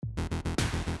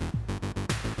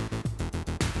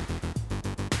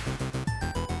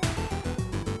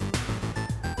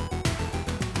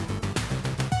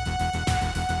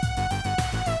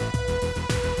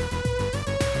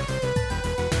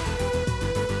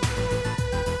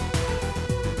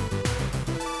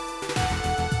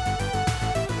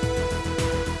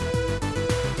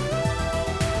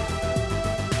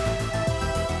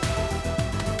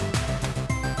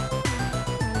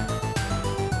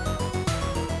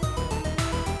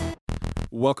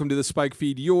Welcome to the Spike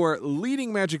Feed, your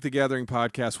leading Magic the Gathering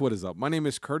podcast. What is up? My name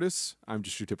is Curtis. I'm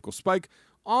just your typical Spike.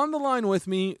 On the line with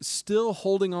me, still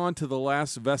holding on to the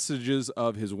last vestiges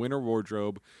of his winter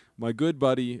wardrobe, my good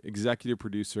buddy, executive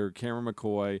producer, Cameron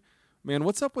McCoy. Man,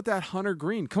 what's up with that Hunter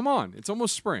Green? Come on, it's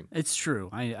almost spring. It's true.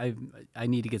 I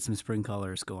need to get some spring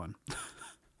colors going.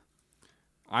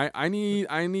 I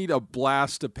need a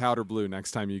blast of powder blue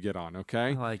next time you get on, okay?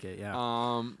 I like it,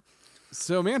 yeah.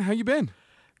 So, man, how you been?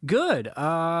 Good.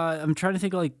 I'm trying to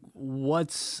think like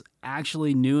what's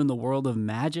actually new in the world of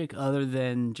Magic other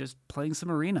than just playing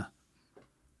some Arena.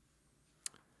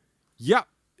 Yeah.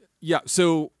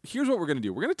 So here's what we're going to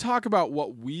do. We're going to talk about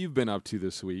what we've been up to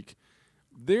this week.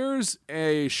 There's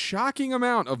a shocking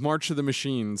amount of March of the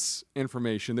Machines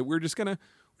information that we're just gonna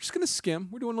skim.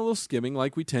 We're doing a little skimming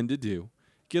like we tend to do.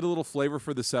 Get a little flavor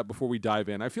for the set before we dive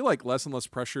in. I feel like less and less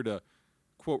pressure to,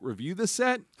 quote, review the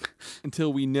set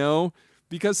until we know.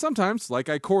 Because sometimes, like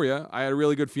Ikoria, I had a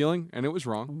really good feeling, and it was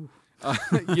wrong.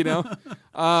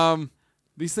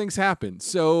 These things happen.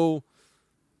 So,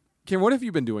 Kim, what have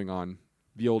you been doing on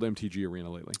the old MTG Arena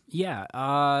lately?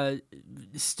 Yeah,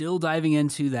 still diving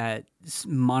into that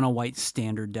mono white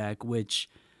standard deck, which,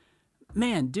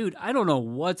 man, dude, I don't know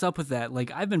what's up with that.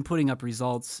 Like, I've been putting up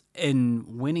results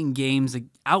and winning games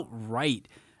outright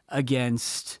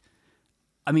against...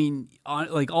 I mean,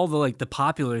 all the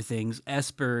popular things,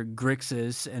 Esper,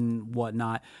 Grixis, and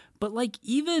whatnot. But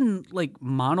even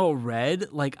mono red,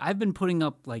 I've been putting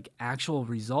up actual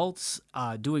results,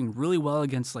 doing really well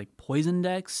against poison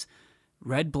decks,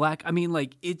 red black. I mean,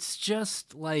 it's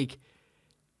just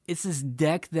it's this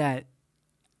deck that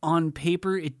on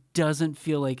paper it doesn't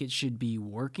feel like it should be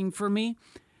working for me.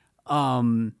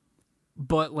 But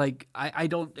I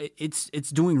don't. It's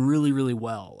doing really, really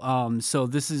well. So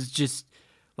this is just.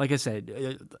 Like I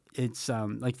said, it's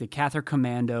the Cather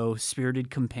Commando, Spirited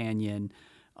Companion,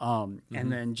 and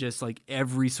then just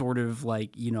every sort of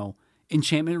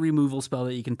enchantment removal spell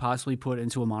that you can possibly put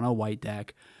into a mono white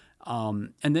deck,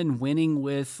 and then winning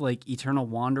with Eternal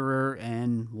Wanderer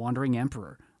and Wandering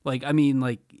Emperor.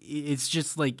 It's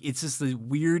just the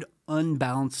weird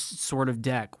unbalanced sort of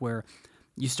deck where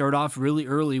you start off really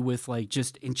early with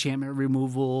just enchantment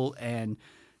removal and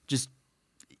just.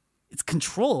 It's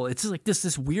control. It's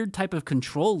this weird type of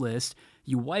control list.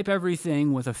 You wipe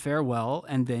everything with a farewell,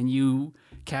 and then you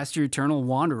cast your Eternal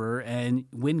Wanderer and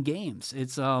win games.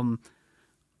 It's a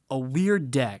weird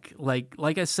deck. Like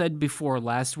I said before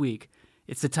last week,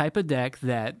 it's the type of deck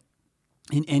that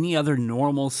in any other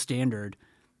normal standard,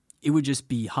 it would just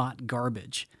be hot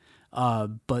garbage.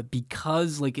 But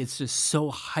because it's just so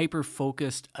hyper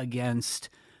focused against.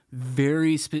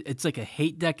 It's like a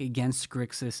hate deck against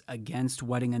Grixis, against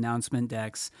wedding announcement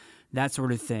decks, that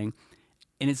sort of thing.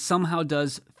 And it somehow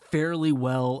does fairly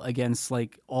well against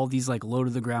all these low to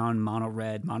the ground mono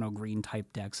red, mono green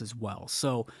type decks as well.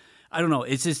 So I don't know.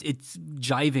 It's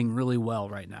jiving really well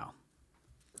right now.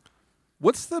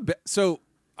 What's the so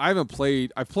I've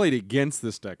played against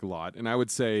this deck a lot, and I would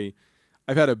say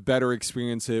I've had a better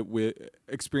experience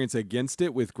against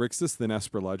it with Grixis than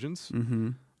Esper Legends.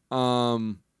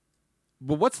 Mm-hmm.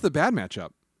 But what's the bad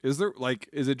matchup? Is there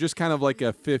is it just kind of a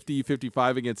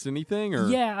 50-55 against anything? Or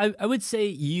yeah, I would say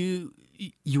you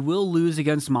will lose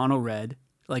against mono red.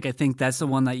 I think that's the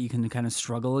one that you can kind of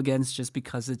struggle against just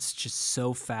because it's just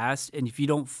so fast, and if you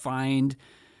don't find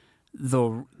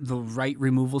the right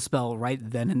removal spell right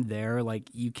then and there,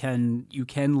 you can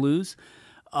lose.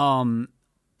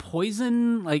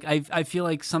 Poison, I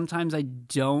feel sometimes I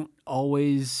don't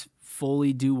always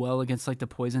fully do well against the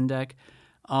poison deck.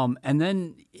 And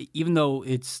then even though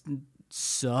it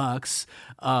sucks,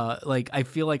 I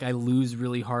feel I lose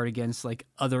really hard against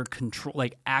other control,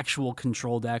 actual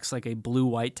control decks, a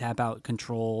blue-white tap-out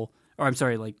control, or I'm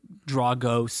sorry,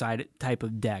 draw-go side type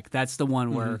of deck. That's the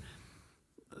one where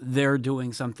they're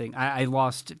doing something. I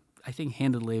lost, I think,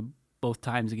 handedly both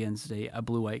times against a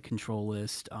blue-white control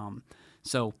list.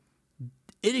 So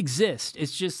it exists.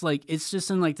 It's just it's just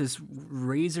in this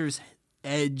razor's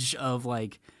edge of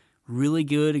really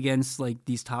good against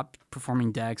these top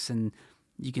performing decks, and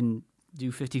you can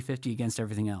do 50-50 against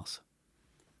everything else.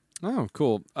 Oh,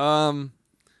 cool.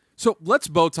 So let's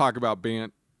both talk about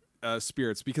Bant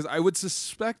Spirits, because I would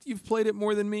suspect you've played it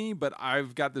more than me, but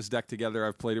I've got this deck together.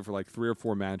 I've played it for 3 or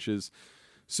 4 matches.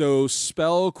 So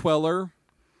Spell Queller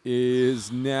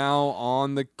is now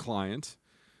on the client.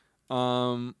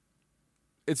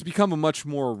 It's become a much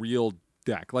more real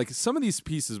deck. Some of these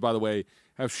pieces, by the way,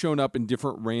 have shown up in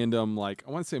different random, I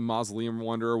want to say Mausoleum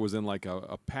Wanderer was in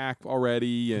a pack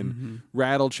already, and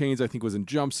Rattle Chains I think was in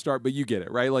Jumpstart, but you get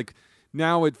it, right?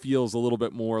 Now it feels a little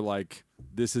bit more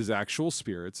this is actual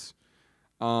spirits.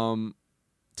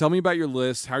 Tell me about your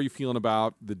list. How are you feeling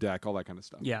about the deck? All that kind of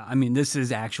stuff. Yeah, I mean, this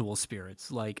is actual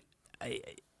spirits. Like,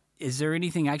 is there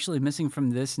anything actually missing from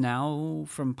this now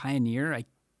from Pioneer? I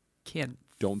can't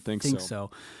Don't think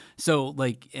so. So,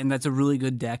 like, and that's a really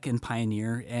good deck in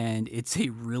Pioneer, and it's a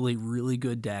really, really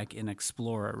good deck in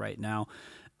Explorer right now.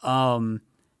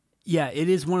 Yeah, it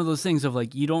is one of those things of,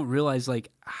 like, you don't realize, like,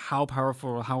 how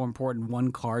powerful or how important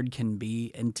one card can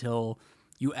be until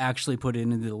you actually put it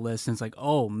into the list, and it's like,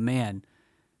 oh, man,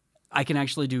 I can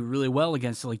actually do really well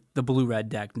against, like, the blue-red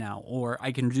deck now, or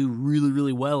I can do really,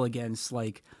 really well against,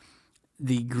 like,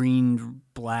 the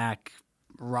green-black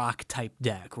rock-type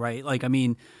deck, right? Like, I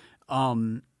mean,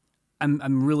 I'm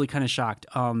really kind of shocked.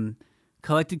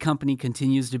 Collected Company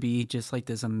continues to be just, like,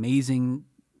 this amazing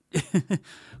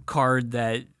card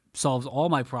that solves all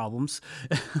my problems.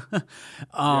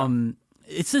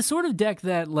 It's the sort of deck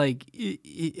that, like,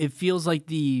 it feels like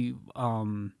the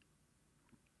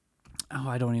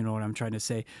I don't even know what I'm trying to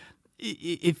say.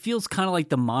 It feels kind of like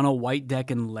the mono white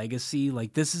deck in Legacy.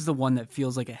 Like, this is the one that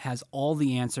feels like it has all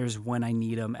the answers when I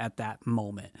need them at that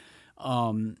moment.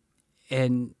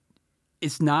 And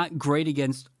it's not great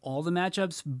against all the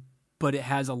matchups, but it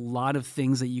has a lot of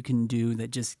things that you can do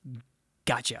that just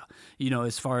gotcha,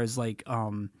 as far as, like,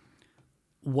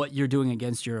 what you're doing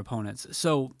against your opponents.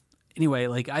 So anyway,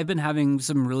 like, I've been having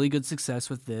some really good success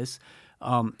with this.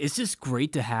 It's just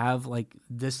great to have, like,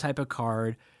 this type of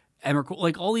card, Emrakul,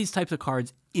 like, all these types of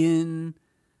cards in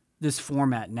this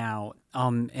format now.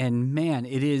 And man,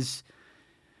 it is,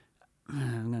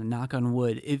 I'm going to knock on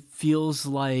wood. It feels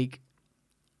like,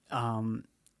 what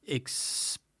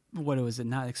was it?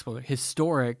 Not Explorer,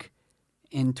 historic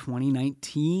in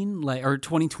 2019, like, or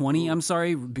 2020, I'm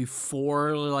sorry,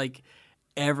 before, like,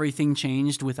 everything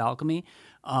changed with Alchemy,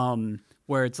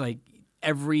 where it's like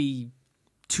every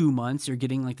 2 months you're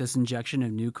getting, like, this injection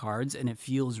of new cards, and it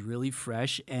feels really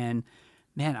fresh. And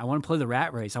man, I want to play the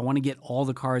rat race. I want to get all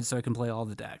the cards so I can play all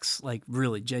the decks. Like,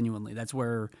 really, genuinely, that's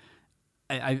where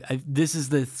this is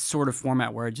the sort of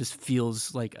format where it just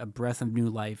feels like a breath of new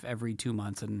life every 2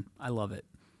 months, and I love it.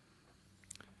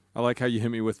 I like how you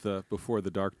hit me with the before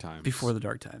the dark times. Before the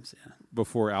dark times, yeah.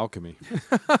 Before Alchemy.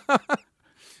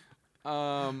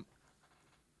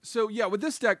 So yeah, with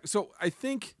this deck, I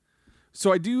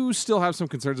do still have some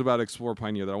concerns about Explorer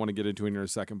Pioneer that I want to get into in a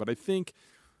second, but I think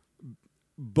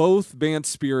both Bant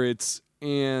Spirits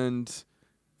and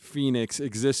Phoenix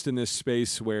exist in this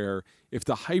space where if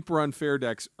the hyper unfair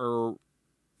decks are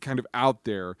kind of out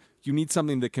there, you need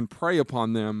something that can prey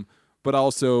upon them, but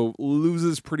also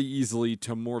loses pretty easily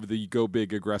to more of the go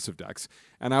big aggressive decks.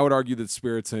 And I would argue that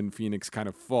Spirits and Phoenix kind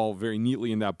of fall very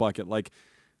neatly in that bucket. Like,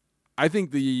 I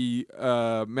think the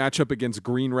matchup against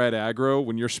green-red aggro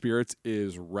when your Spirits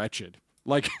is wretched.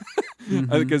 Like,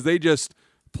 because they just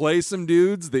play some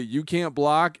dudes that you can't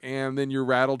block, and then your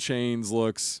Rattle Chains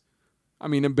looks, I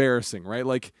mean, embarrassing, right?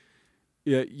 Like,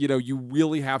 you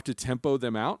really have to tempo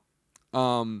them out.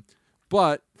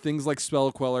 But things like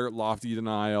Spell Queller, Lofty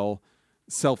Denial,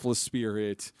 Selfless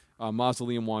Spirit,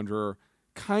 Mausoleum Wanderer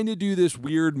kind of do this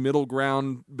weird middle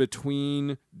ground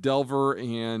between Delver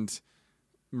and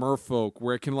Merfolk,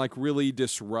 where it can, like, really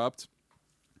disrupt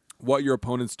what your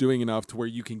opponent's doing enough to where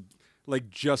you can, like,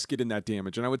 just get in that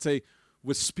damage. And I would say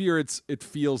with Spirits, it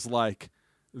feels like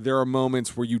there are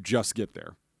moments where you just get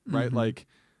there, right? Like,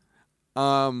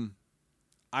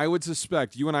 I would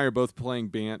suspect you and I are both playing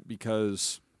Bant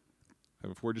because,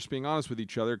 if we're just being honest with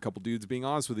each other, a couple dudes being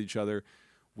honest with each other,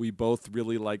 we both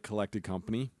really like Collected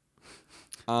Company.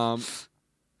 It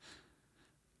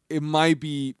might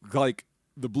be like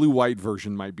the blue-white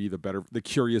version might be the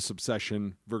Curious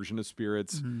Obsession version of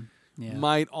Spirits. Yeah.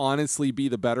 Might honestly be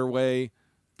the better way,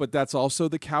 but that's also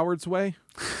the coward's way.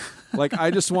 Like,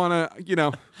 I just want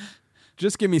to,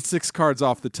 just give me 6 cards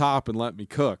off the top and let me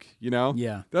cook,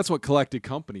 Yeah. That's what Collected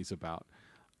Company's about.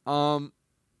 I've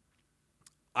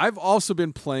also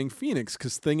been playing Phoenix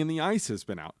because Thing in the Ice has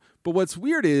been out. But what's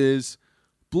weird is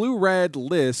blue-red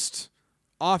lists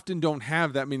often don't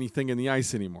have that many Thing in the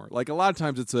Ice anymore. Like, a lot of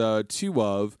times it's a 2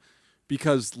 of,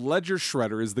 because Ledger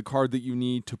Shredder is the card that you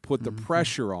need to put the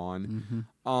pressure on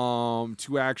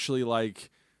to actually, like,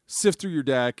 sift through your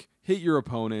deck, hit your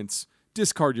opponents,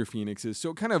 discard your Phoenixes. So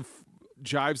it kind of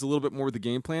jives a little bit more with the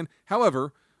game plan.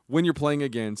 However, when you're playing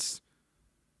against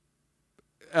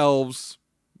elves,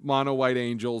 mono white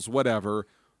angels, whatever,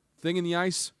 Thing in the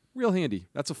Ice, real handy.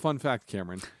 That's a fun fact,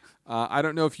 Cameron. I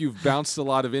don't know if you've bounced a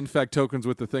lot of Infect tokens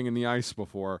with the Thing in the Ice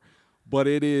before, but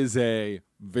it is a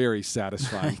very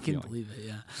satisfying feeling. I can believe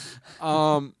it,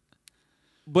 yeah.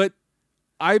 But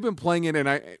I've been playing it, and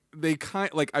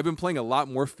I've been playing a lot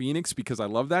more Phoenix because I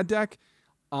love that deck.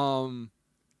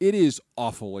 it is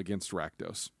awful against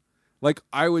Rakdos. Like,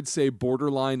 I would say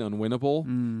borderline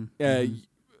unwinnable.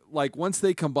 Like, once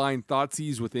they combine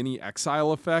Thoughtseize with any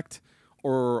exile effect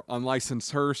or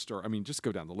unlicensed Hearst, or, I mean, just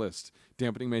go down the list.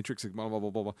 Dampening Matrix, blah, blah, blah,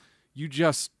 blah, blah. You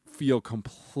just feel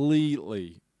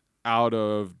completely out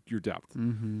of your depth.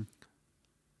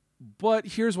 But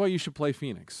here's why you should play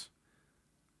Phoenix.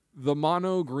 The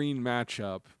mono green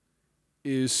matchup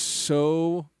is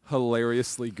so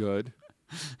hilariously good.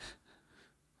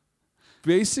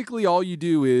 Basically, all you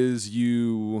do is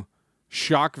you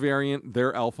shock variant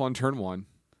their elf on turn 1,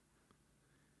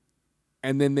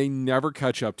 and then they never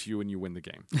catch up to you and you win the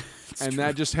game. And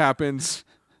that just happens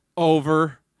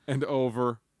over and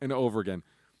over and over again.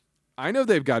 I know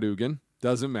they've got Ugin.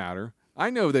 Doesn't matter.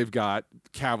 I know they've got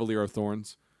Cavalier of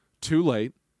Thorns. Too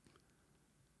late.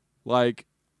 Like,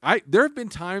 there have been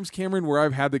times, Cameron, where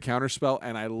I've had the counterspell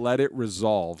and I let it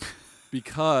resolve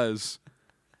because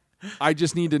I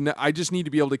just need to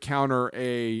be able to counter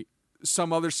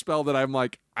some other spell that I'm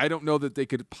like, I don't know that they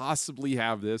could possibly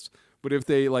have this, but if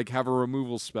they like have a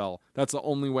removal spell, that's the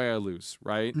only way I lose,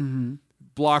 right?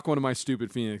 Block one of my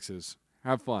stupid Phoenixes.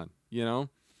 Have fun, you know?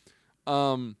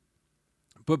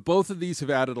 But both of these have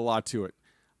added a lot to it.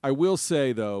 I will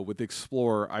say, though, with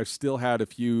Explorer, I've still had a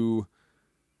few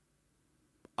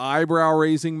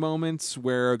eyebrow-raising moments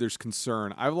where there's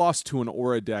concern. I've lost to an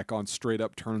Aura deck on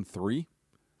straight-up turn 3.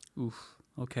 Oof.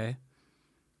 Okay.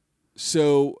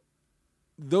 So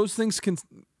those things can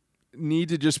need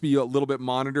to just be a little bit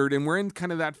monitored, and we're in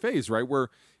kind of that phase, right, where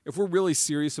if we're really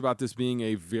serious about this being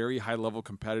a very high-level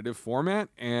competitive format,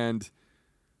 and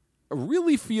it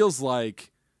really feels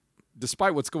like,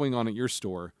 despite what's going on at your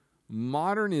store,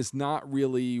 Modern is not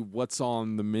really what's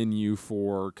on the menu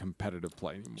for competitive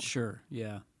play anymore. Sure,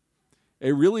 yeah.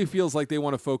 It really feels like they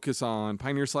want to focus on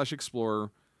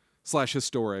Pioneer/Explorer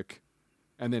 /Historic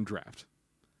and then Draft.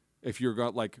 If you're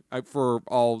got like for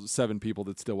all 7 people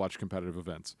that still watch competitive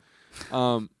events.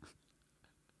 But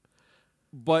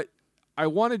I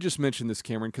want to just mention this,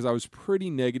 Cameron, because I was pretty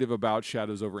negative about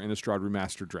Shadows over Innistrad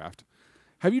Remastered Draft.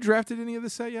 Have you drafted any of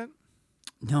this set yet?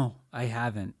 No, I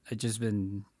haven't. I've just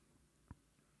been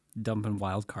dumping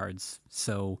wild cards.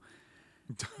 So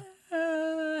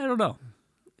I don't know.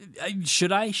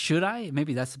 Should I?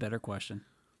 Maybe that's a better question.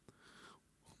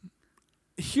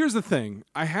 Here's the thing.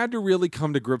 I had to really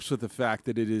come to grips with the fact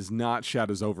that it is not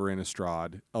Shadows over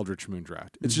Innistrad Eldritch Moon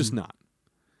Draft. It's just not.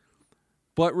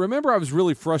 But remember, I was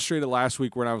really frustrated last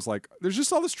week when I was like, there's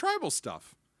just all this tribal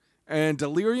stuff. And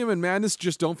Delirium and Madness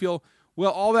just don't feel...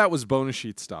 Well, all that was bonus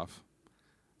sheet stuff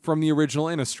from the original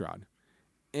Innistrad.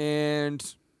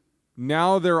 And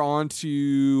now they're on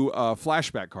to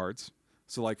flashback cards.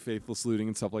 So like Faithless Looting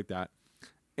and stuff like that.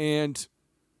 And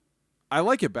I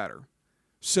like it better.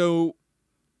 So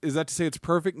is that to say it's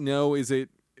perfect? No. Does it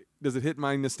hit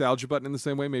my nostalgia button in the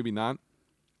same way? Maybe not.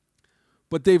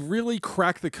 But they've really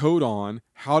cracked the code on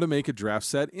how to make a draft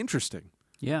set interesting.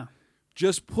 Yeah.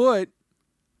 Just put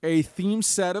a theme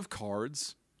set of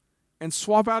cards and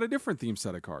swap out a different theme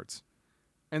set of cards.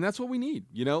 And that's what we need.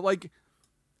 You know, like,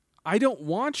 I don't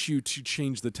want you to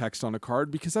change the text on a card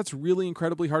because that's really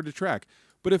incredibly hard to track.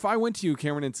 But if I went to you,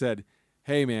 Cameron, and said,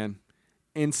 hey, man,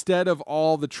 instead of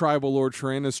all the Tribal Lord for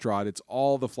Innistrad, it's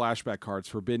all the flashback cards,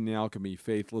 Forbidden Alchemy,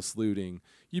 Faithless Looting,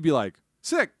 you'd be like,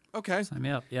 sick, okay. Sign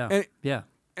me up, yeah.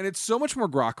 And it's so much more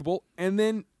grokkable. And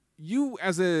then you,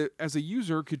 as a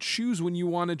user, could choose when you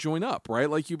want to join up, right?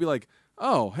 Like, you'd be like,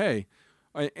 oh, hey.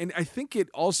 And I think it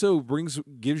also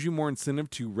gives you more incentive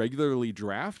to regularly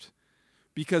draft,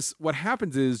 because what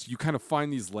happens is you kind of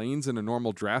find these lanes in a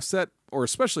normal draft set, or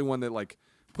especially one that like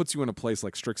puts you in a place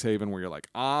like Strixhaven where you're like,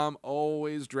 I'm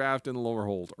always drafting lower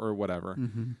hold or whatever.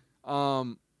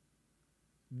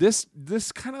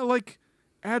 This kind of like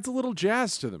adds a little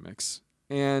jazz to the mix,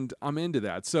 and I'm into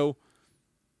that. So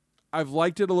I've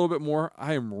liked it a little bit more.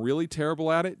 I am really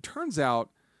terrible at it. Turns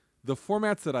out the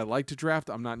formats that I like to draft,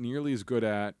 I'm not nearly as good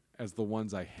at as the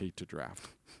ones I hate to draft.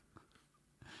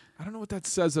 I don't know what that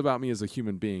says about me as a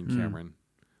human being, Cameron.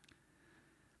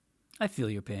 I feel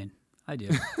your pain. I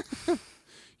do.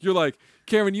 You're like,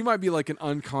 Cameron, you might be like an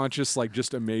unconscious, like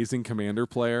just amazing Commander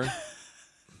player.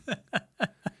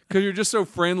 Because you're just so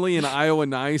friendly and Iowa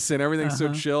nice and everything's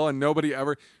so chill and nobody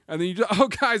ever... And then you just, oh,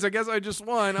 guys, I guess I just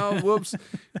won. Oh, whoops.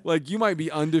 Like, you might be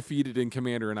undefeated in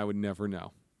Commander and I would never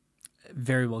know.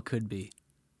 Very well could be.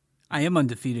 I am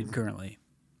undefeated currently.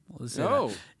 We'll say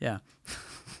that. Yeah.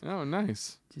 Oh,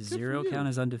 nice. Does zero count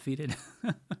as undefeated?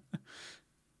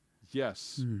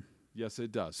 Yes. Yes,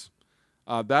 it does.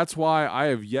 That's why I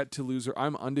have yet to lose.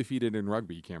 I'm undefeated in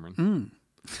rugby, Cameron.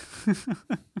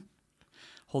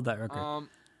 Hold that record.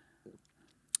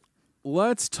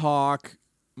 let's talk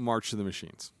March of the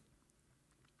Machines.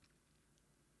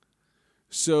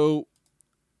 So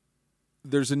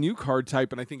there's a new card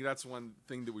type, and I think that's one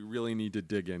thing that we really need to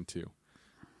dig into.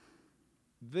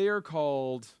 They are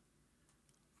called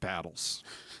battles.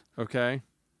 Okay?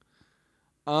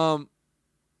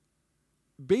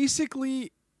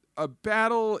 Basically, a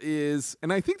battle is,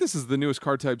 and I think this is the newest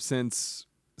card type since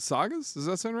Sagas. Does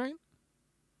that sound right?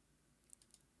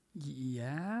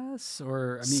 Yes,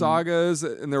 or I mean, Sagas,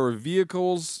 and there were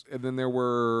vehicles, and then there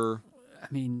were. I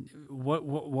mean,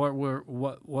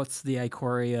 what's the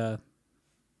Ikoria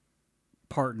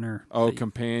partner? Oh,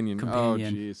 companion. Oh,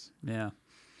 Companion. jeez. Yeah.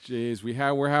 Jeez,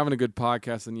 we're having a good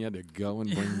podcast, and you had to go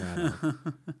and bring that up.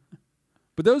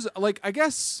 But those, like, I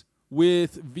guess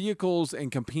with vehicles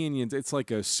and companions, it's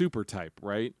like a super type,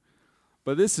 right?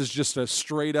 But this is just a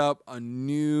straight up, a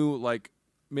new, like,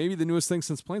 maybe the newest thing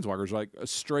since Planeswalkers, like a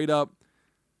straight up,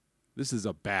 this is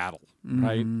a battle,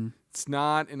 right? It's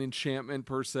not an enchantment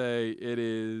per se. It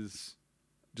is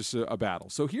just a battle.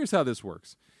 So here's how this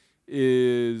works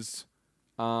is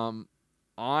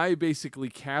I basically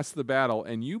cast the battle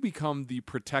and you become the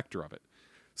protector of it.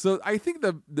 So I think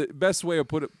the best way of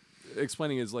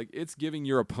explaining it is like it's giving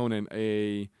your opponent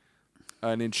an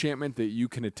enchantment that you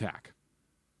can attack.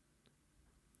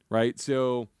 Right?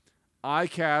 So I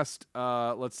cast,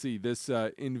 let's see, this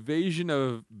Invasion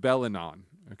of Belinon.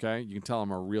 Okay? You can tell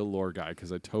I'm a real lore guy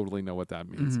because I totally know what that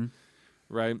means.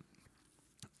 Right?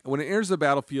 When it enters the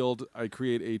battlefield, I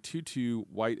create a 2/2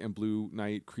 white and blue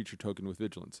knight creature token with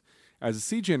vigilance. As the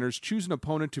siege enters, choose an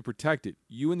opponent to protect it.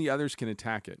 You and the others can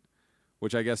attack it,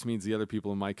 which I guess means the other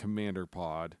people in my commander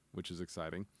pod, which is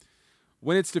exciting.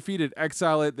 When it's defeated,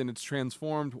 exile it, then it's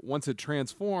transformed. Once it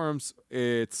transforms,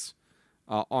 it's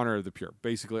Honor of the Pure.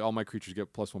 Basically, all my creatures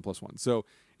get +1/+1. So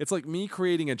it's like me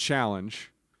creating a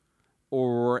challenge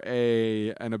or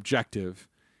an objective,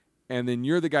 and then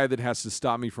you're the guy that has to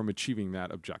stop me from achieving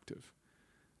that objective.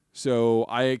 So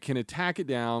I can attack it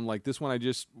down. Like this one I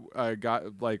just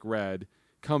got like red.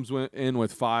 Comes in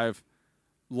with 5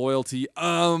 loyalty.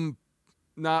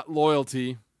 Not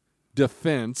loyalty.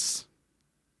 Defense.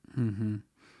 And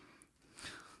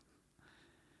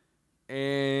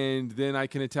then I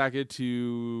can attack it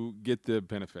to get the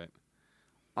benefit.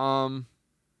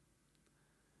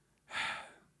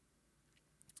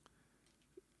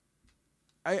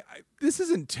 This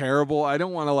isn't terrible. I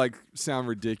don't want to like sound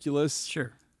ridiculous.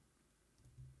 Sure.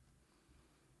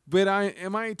 But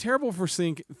am I terrible for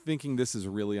thinking this is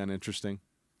really uninteresting?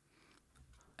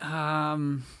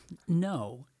 No.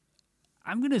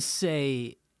 I'm going to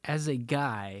say, as a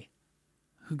guy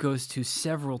who goes to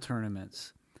several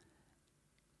tournaments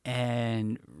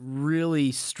and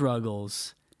really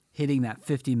struggles hitting that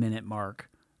 50-minute mark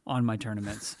on my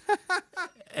tournaments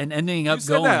and ending up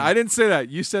going... That. I didn't say that.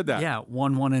 You said that. Yeah,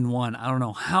 1-1-1. I don't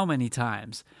know how many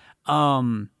times.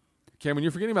 Cameron,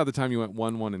 you're forgetting about the time you went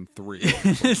 1-1-3.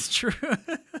 It's true.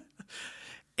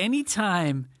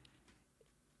 Anytime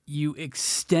you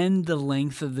extend the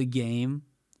length of the game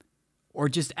or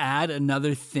just add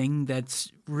another thing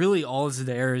that's really all is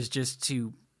there is just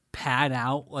to pad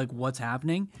out like what's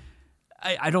happening,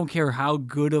 I don't care how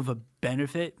good of a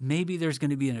benefit. Maybe there's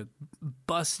going to be a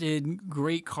busted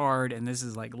great card and this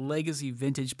is like legacy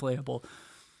vintage playable.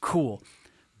 Cool.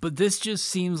 But this just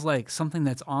seems like something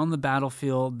that's on the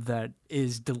battlefield that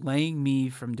is delaying me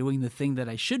from doing the thing that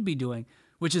I should be doing,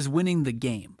 which is winning the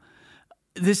game.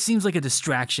 This seems like a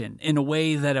distraction in a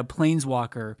way that a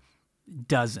Planeswalker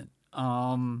doesn't.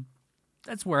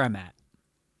 That's where I'm at.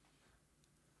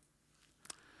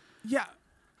 Yeah.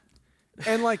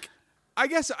 And like, I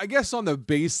guess on the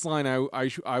baseline,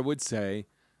 I would say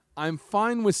I'm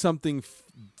fine with something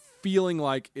feeling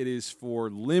like it is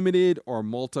for limited or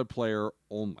multiplayer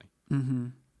only.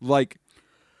 Like,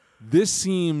 this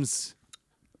seems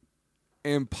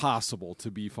impossible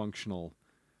to be functional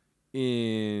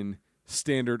in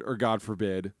standard or, God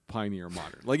forbid, Pioneer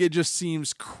Modern. Like, it just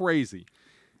seems crazy.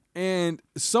 And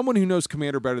someone who knows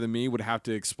Commander better than me would have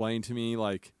to explain to me,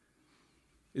 like,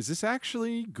 is this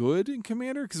actually good in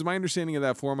Commander? Because my understanding of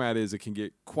that format is it can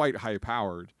get quite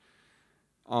high-powered.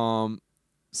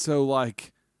 So,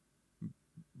 like...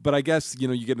 But I guess, you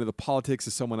get into the politics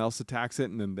if someone else attacks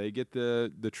it and then they get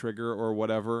the trigger or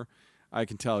whatever. I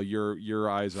can tell your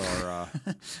eyes are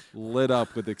lit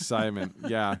up with excitement.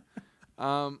 Yeah.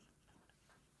 So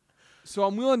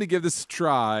I'm willing to give this a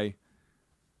try.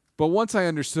 But once I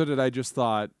understood it, I just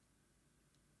thought,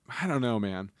 I don't know,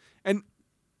 man. And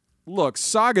look,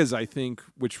 Sagas, I think,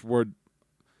 which would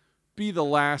be the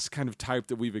last kind of type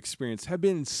that we've experienced, have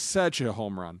been such a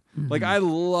home run. Like, I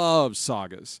love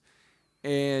Sagas.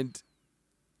 And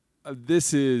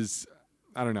this is,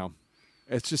 I don't know.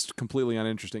 It's just completely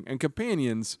uninteresting. And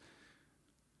companions,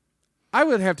 I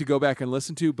would have to go back and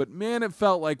listen to, but man, it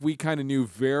felt like we kind of knew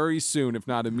very soon, if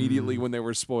not immediately when they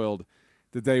were spoiled,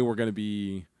 that they were going to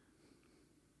be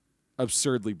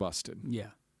absurdly busted. Yeah.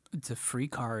 It's a free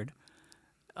card.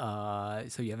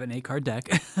 So you have an 8-card deck.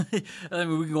 I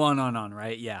mean, we can go on,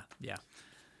 right? Yeah.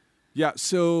 Yeah,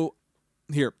 so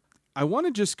here, I want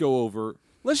to just go over,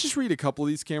 let's just read a couple of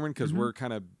these, Cameron, because we're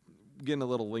kind of getting a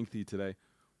little lengthy today.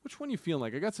 Which one you feeling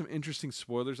like? I got some interesting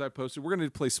spoilers I posted. We're going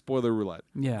to play spoiler roulette.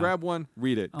 Yeah. Grab one,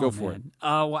 read it. Go for it.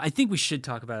 Well, I think we should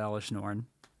talk about Elesh Norn.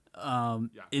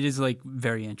 It is like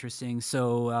very interesting.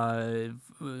 So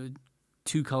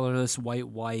 2 colorless,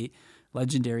 white,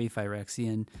 legendary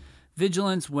Phyrexian.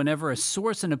 Vigilance, whenever a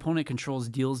source an opponent controls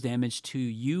deals damage to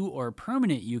you or a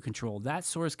permanent you control, that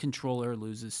source controller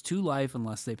loses 2 life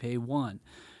unless they pay 1.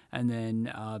 And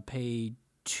then pay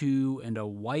 2 and a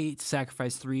white,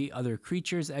 sacrifice 3 other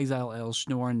creatures, exile Elesh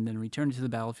Norn, then return to the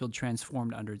battlefield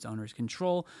transformed under its owner's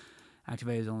control.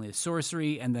 Activate is only a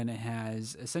sorcery, and then it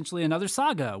has essentially another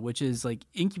saga, which is like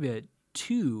incubate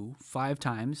 2 5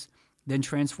 times, then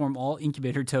transform all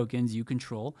incubator tokens you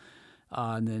control.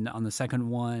 And then on the second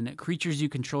one, creatures you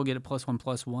control get a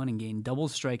 +1/+1 and gain double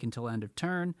strike until end of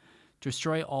turn.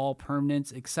 Destroy all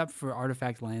permanents except for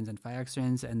artifact lands and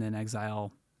Phyrexians, and then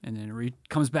exile, and then it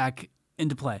comes back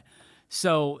into play.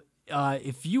 So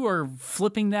if you are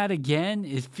flipping that again,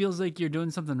 it feels like you're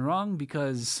doing something wrong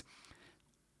because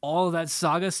all of that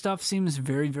saga stuff seems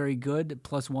very, very good.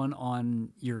 +1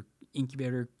 on your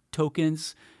incubator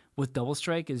tokens with double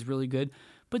strike is really good.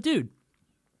 But dude,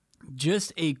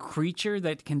 just a creature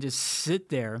that can just sit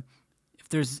there, if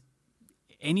there's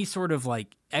any sort of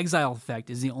like exile effect,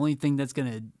 is the only thing that's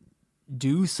going to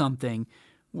do something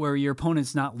where your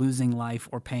opponent's not losing life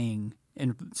or paying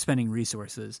and spending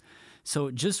resources. So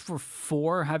just for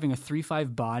 4, having a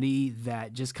 3/5 body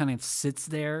that just kind of sits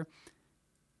there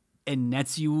and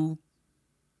nets you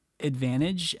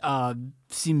advantage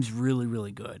seems really,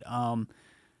 really good. I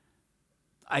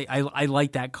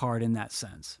like that card in that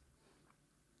sense.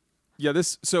 Yeah,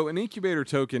 so an incubator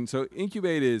token. So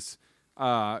incubate is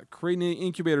creating an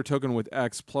incubator token with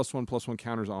X +1/+1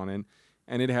 counters on it,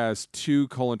 and it has 2: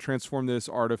 transform this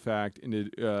artifact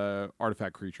into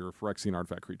artifact creature, Phyrexian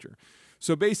artifact creature.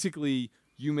 So basically,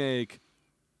 you make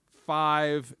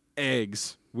 5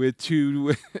 eggs with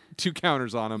 2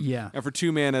 counters on them. Yeah. And for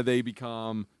 2 mana, they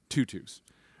become 2/2s,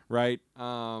 right?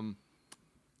 And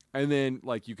then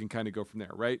like you can kind of go from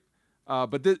there, right?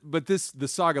 But the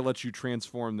saga lets you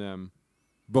transform them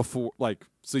before, like,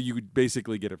 so you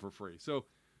basically get it for free. So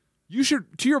you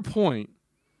should, to your point,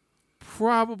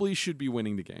 probably should be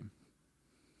winning the game.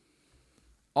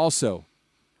 Also,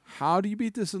 how do you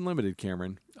beat this in limited,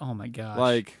 Cameron? Oh my gosh!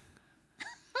 Like,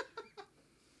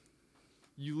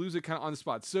 you lose it kind of on the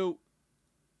spot. So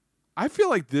I feel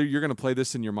like you're going to play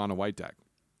this in your mono white deck.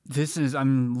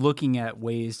 I'm looking at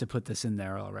ways to put this in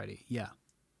there already. Yeah.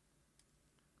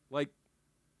 Like,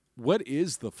 what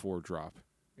is the 4-drop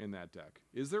in that deck?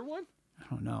 Is there one? I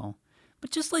don't know.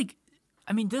 But just like,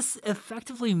 I mean, this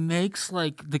effectively makes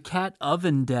like the Cat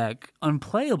Oven deck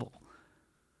unplayable.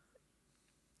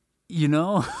 You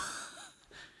know?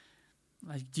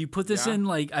 Like, do you put this in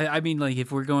like, I mean, like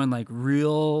if we're going like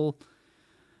real,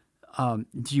 do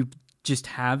you just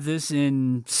have this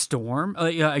in Storm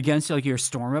against like your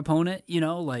Storm opponent? You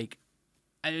know, like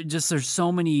there's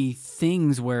so many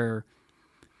things where,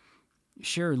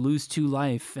 sure, lose 2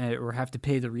 life or have to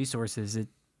pay the resources. It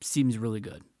seems really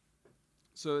good.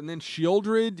 So, and then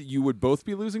Shieldred, you would both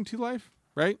be losing 2 life,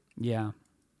 right? Yeah.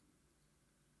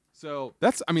 So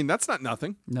that's not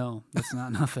nothing. No, that's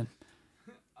not nothing.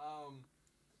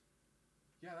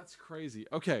 Yeah, that's crazy.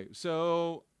 Okay,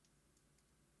 so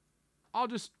I'll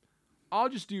just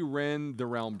do Ren the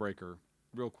Realm Breaker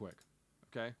real quick.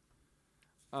 Okay.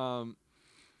 I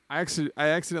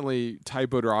accidentally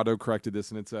typoed or auto-corrected this,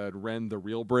 and it said Ren the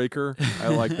Real Breaker. I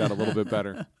like that a little bit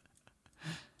better.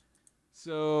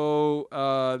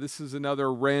 So this is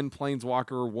another Ren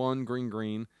Planeswalker, 1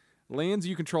 green. Lands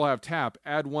you control have tap.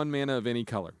 Add 1 mana of any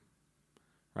color.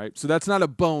 Right? So that's not a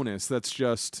bonus. That's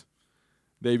just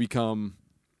they become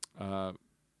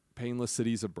painless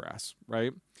cities of brass.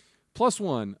 Right?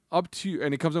 +1 up to,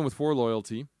 and it comes in with 4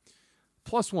 loyalty.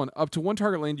 +1 up to 1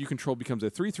 target land you control becomes a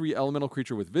 3/3 elemental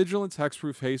creature with vigilance,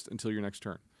 hexproof, haste until your next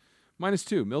turn.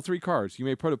 -2 mill 3 cards. You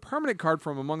may put a permanent card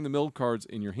from among the milled cards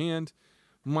in your hand.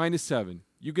 -7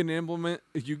 you get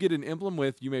an emblem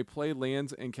with. You may play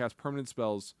lands and cast permanent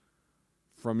spells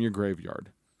from your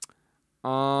graveyard.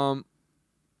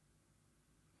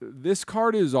 This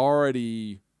card is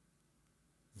already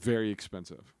very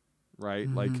expensive. right?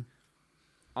 Like,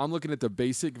 I'm looking at the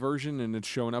basic version, and it's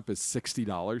showing up as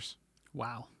 $60.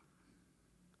 Wow.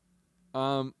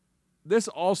 This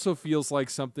also feels like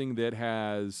something that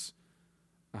has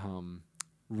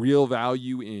real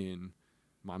value in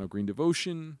Mono Green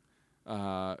Devotion.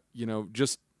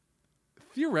 Just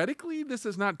theoretically, this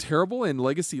is not terrible in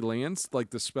Legacy Lands. Like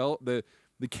the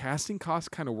casting cost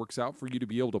kind of works out for you to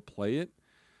be able to play it,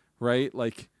 right?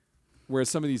 Like, whereas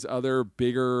some of these other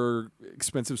bigger,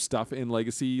 expensive stuff in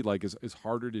Legacy is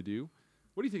harder to do.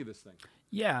 What do you think of this thing?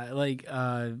 Yeah, like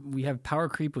we have power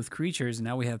creep with creatures, and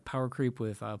now we have power creep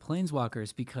with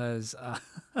planeswalkers because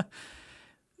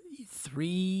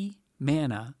 3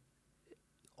 mana,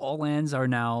 all lands are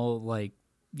now like,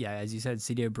 yeah, as you said,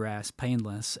 City of Brass,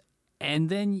 painless, and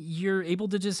then you're able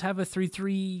to just have a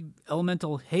 3/3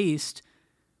 elemental haste,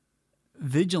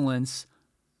 vigilance,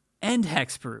 and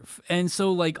hexproof, and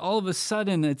so like all of a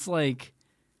sudden it's like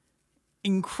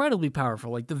incredibly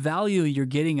powerful. Like the value you're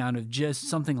getting out of just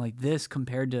something like this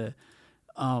compared to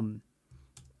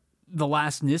the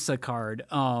last Nissa card.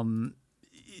 Not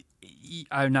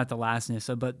the last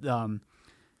Nissa, but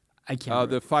I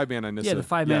can't. The 5 mana Nissa. Yeah, the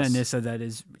 5 mana Nissa that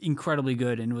is incredibly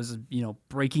good and was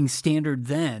breaking standard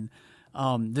then.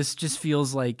 This just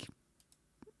feels like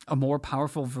a more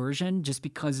powerful version just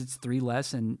because it's 3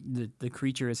 less and the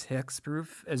creature is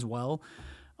hexproof as well.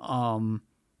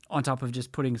 On top of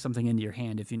just putting something into your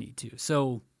hand if you need to.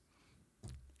 So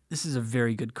this is a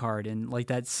very good card. And like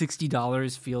that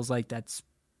 $60 feels like that's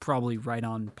probably right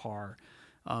on par.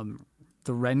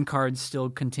 The Ren cards still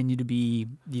continue to be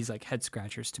these like head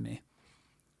scratchers to me.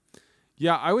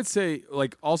 Yeah, I would say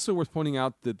like also worth pointing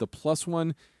out that the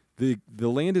 +1, the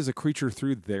land is a creature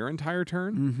through their entire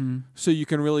turn. Mm-hmm. So you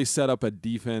can really set up a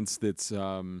defense that's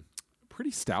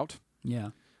pretty stout.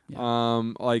 Yeah.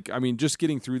 Just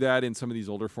getting through that in some of these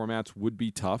older formats would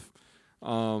be tough.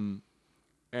 And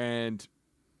in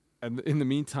the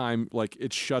meantime, like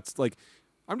it shuts, like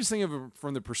I'm just thinking of it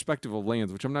from the perspective of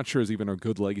lands, which I'm not sure is even a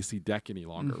good Legacy deck any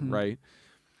longer, right?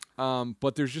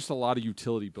 But there's just a lot of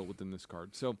utility built within this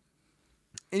card. So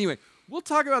anyway, we'll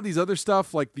talk about these other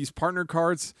stuff, like these partner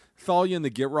cards. Thalia and the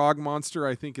Gitrog monster,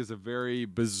 I think, is a very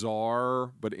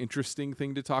bizarre but interesting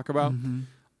thing to talk about.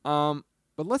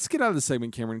 But let's get out of the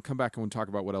segment, Cameron, and come back and we'll talk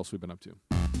about what else we've been up to.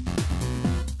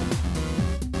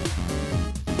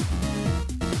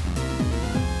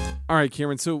 All right,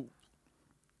 Cameron, so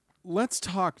let's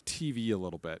talk TV a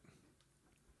little bit.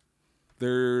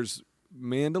 There's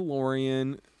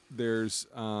Mandalorian, there's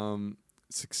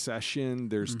Succession,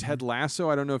 there's Ted Lasso.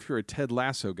 I don't know if you're a Ted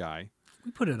Lasso guy.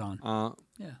 We put it on.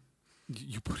 Yeah.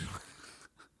 You put it on.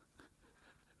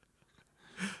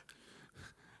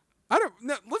 I don't.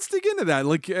 No, let's dig into that.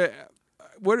 Like,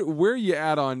 where are you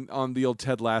at on the old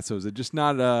Ted Lasso? Is it just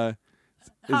not?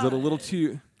 Is it a little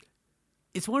too?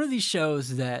 It's one of these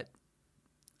shows that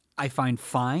I find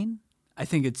fine. I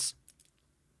think it's,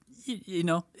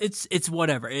 it's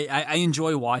whatever. I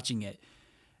enjoy watching it,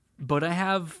 but I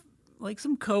have like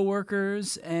some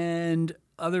coworkers and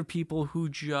other people who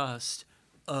just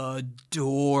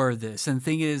adore this and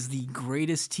think it is the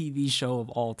greatest TV show of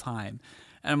all time,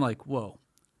 and I'm like, whoa.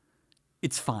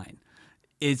 It's fine.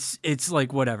 It's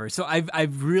like whatever. So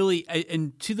I've really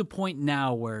and to the point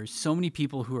now where so many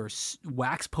people who are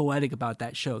wax poetic about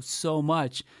that show so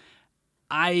much,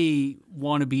 I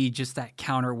want to be just that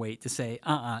counterweight to say,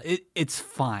 it's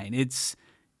fine. It's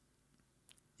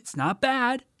not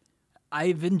bad.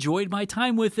 I've enjoyed my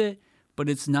time with it, but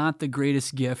it's not the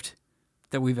greatest gift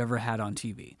that we've ever had on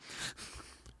TV.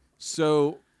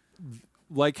 So,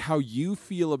 like how you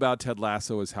feel about Ted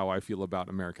Lasso is how I feel about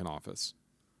American Office.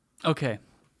 Okay.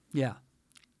 Yeah.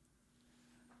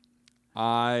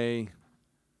 I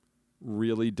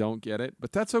really don't get it,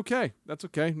 but that's okay. That's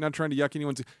okay. I'm not trying to yuck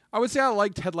anyone's. I would say I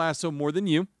like Ted Lasso more than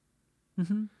you.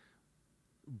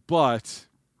 But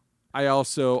I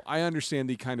understand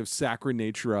the kind of saccharine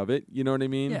nature of it. You know what I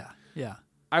mean? Yeah. Yeah.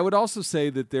 I would also say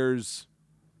that there's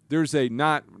a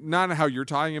not how you're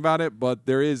talking about it, but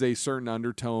there is a certain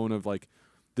undertone of like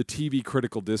the TV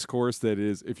critical discourse that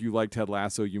is, if you like Ted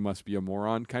Lasso, you must be a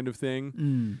moron kind of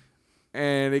thing.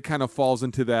 And it kind of falls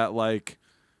into that, like,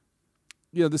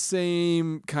 the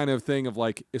same kind of thing of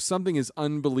like, if something is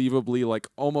unbelievably, like,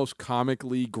 almost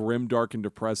comically grim, dark, and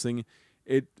depressing,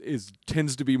 it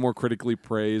tends to be more critically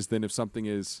praised than if something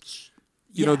is,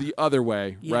 the other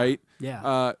way, right?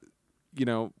 Yeah.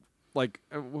 Like,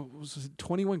 what was it,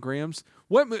 21 grams?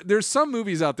 There's some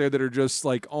movies out there that are just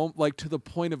like to the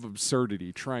point of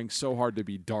absurdity, trying so hard to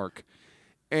be dark,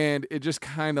 and it just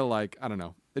kind of like, I don't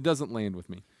know, it doesn't land with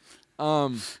me.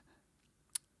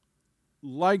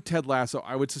 Like Ted Lasso,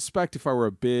 I would suspect if I were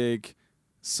a big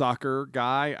soccer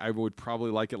guy, I would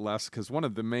probably like it less because one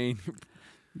of the main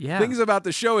Yeah. things about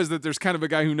the show is that there's kind of a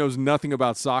guy who knows nothing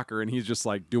about soccer and he's just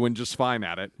like doing just fine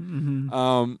at it.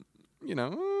 You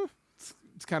know,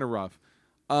 it's kind of rough.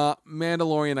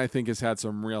 Mandalorian, I think, has had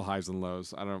some real highs and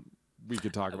lows. We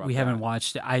could talk about. We that. haven't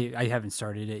watched it. I haven't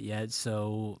started it yet,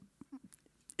 so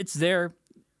it's there.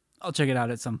 I'll check it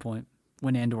out at some point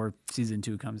when Andor season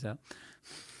 2 comes out.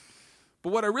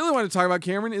 But what I really want to talk about,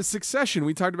 Cameron, is Succession.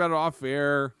 We talked about it off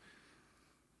air.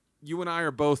 You and I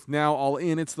are both now all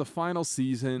in. It's the final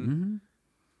season.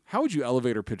 How would you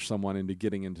elevator pitch someone into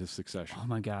getting into Succession? Oh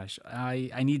my gosh,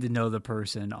 I need to know the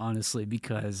person, honestly,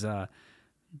 because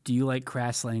do you like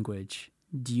crass language?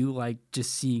 Do you like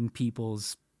just seeing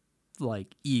people's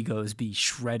like egos be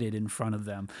shredded in front of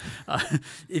them?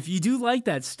 If you do like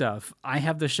that stuff, I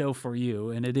have the show for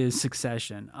you, and it is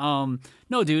Succession.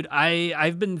 No, dude,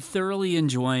 I've been thoroughly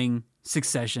enjoying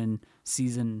Succession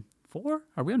season 4.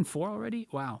 Are we on 4 already?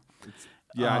 Wow.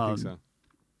 Yeah, I think so.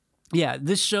 Yeah,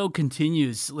 this show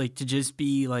continues like to just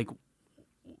be like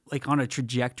on a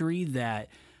trajectory that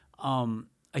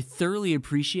I thoroughly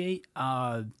appreciate.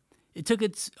 It took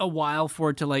a while for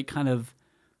it to like kind of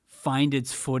find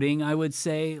its footing, I would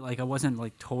say. Like I wasn't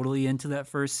like totally into that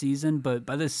first season, but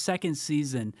by the second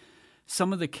season,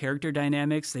 some of the character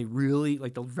dynamics, they really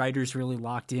like the writers really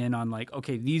locked in on like,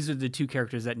 okay, these are the two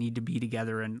characters that need to be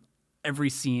together in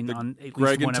every scene on at least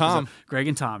Greg one and Tom. episode. Greg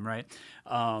and Tom, right?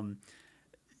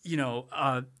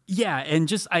 Yeah, and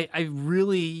just I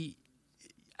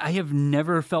have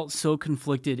never felt so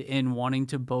conflicted in wanting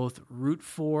to both root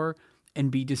for and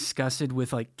be disgusted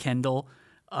with like Kendall.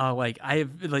 Like I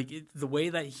have the way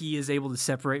that he is able to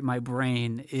separate my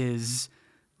brain is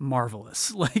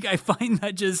marvelous. Like I find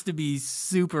that just to be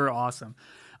super awesome.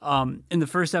 In the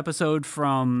first episode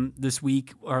from this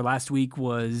week or last week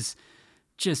was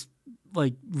just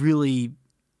like really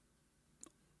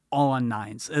all on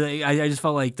nines. I just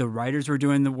felt like the writers were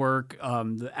doing the work,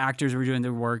 the actors were doing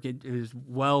their work. It was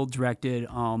well directed,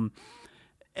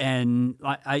 and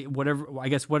I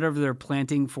guess whatever they're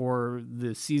planting for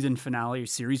the season finale or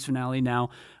series finale now,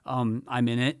 I'm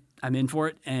in it. I'm in for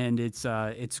it, and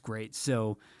it's great.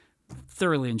 So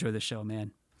thoroughly enjoy the show,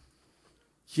 man.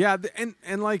 Yeah,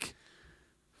 and like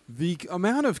the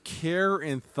amount of care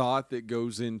and thought that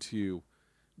goes into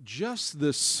just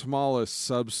the smallest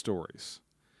sub stories.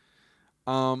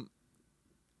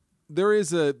 There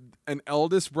is an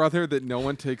eldest brother that no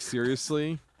one takes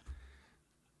seriously,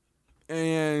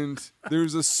 and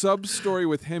there's a sub story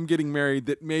with him getting married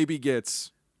that maybe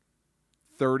gets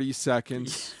 30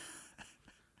 seconds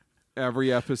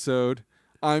every episode.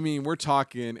 I mean, we're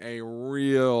talking a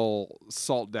real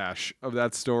salt dash of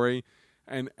that story,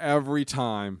 and every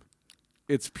time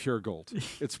it's pure gold.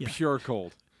 It's pure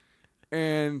gold.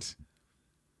 And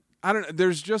I don't know,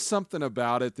 there's just something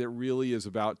about it that really is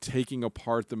about taking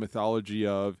apart the mythology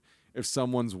of if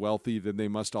someone's wealthy, then they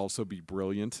must also be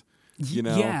brilliant, you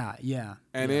know? Yeah.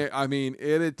 And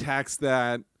it attacks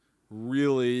that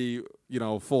really,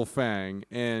 full fang.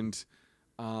 And,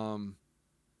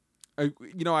 I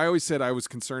always said I was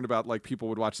concerned about like people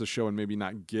would watch the show and maybe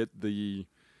not get the,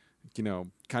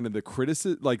 kind of the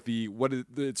criticism, like what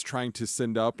it's trying to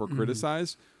send up or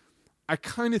criticize. I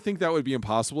kind of think that would be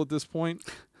impossible at this point.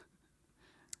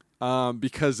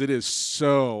 Because it is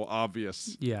so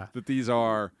obvious that these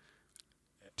are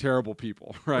terrible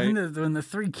people, right? When the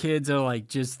three kids are like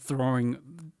just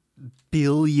throwing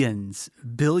billions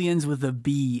with a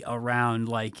B around,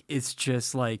 like it's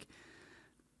just like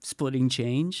splitting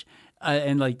change,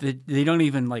 and like they don't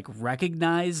even like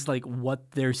recognize like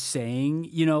what they're saying.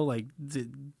 Like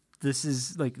this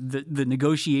is like the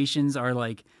negotiations are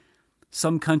like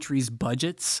some countries'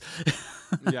 budgets.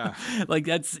 Yeah, like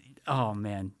that's. Oh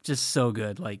man, just so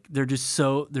good. Like they're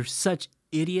such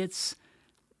idiots.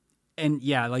 And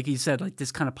yeah, like you said, like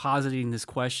this kind of positing this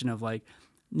question of like,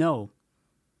 no,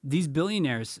 these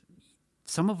billionaires,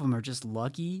 some of them are just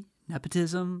lucky,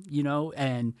 nepotism,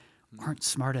 and aren't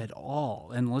smart at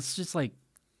all. And let's just like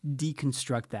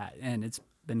deconstruct that. And it's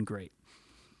been great.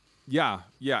 Yeah.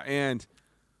 And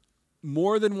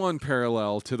more than one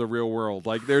parallel to the real world.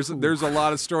 Like there's a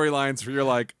lot of storylines where you're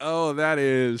like, oh, that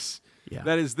is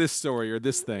this story or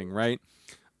this thing, right?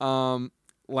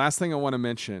 Last thing I want to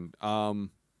mention,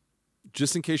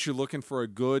 just in case you're looking for a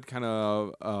good kind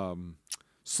of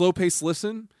slow-paced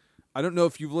listen, I don't know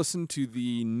if you've listened to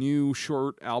the new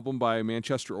short album by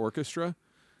Manchester Orchestra,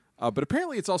 but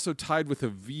apparently it's also tied with a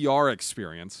VR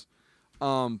experience.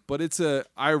 But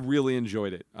I really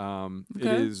enjoyed it. It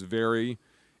is very,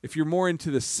 if you're more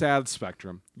into the sad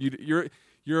spectrum, you're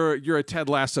a Ted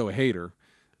Lasso hater,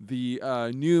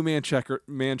 The new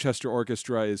Manchester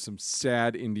Orchestra is some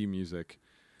sad indie music,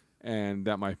 and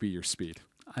that might be your speed.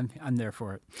 I'm there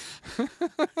for it.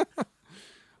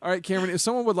 All right, Cameron, if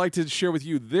someone would like to share with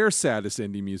you their saddest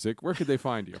indie music, where could they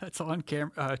find you? That's on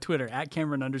Twitter, at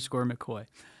Cameron_McCoy.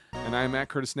 And I'm at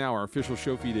Curtis Now. Our official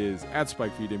show feed is at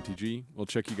SpikeFeedMTG. We'll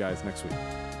check you guys next week.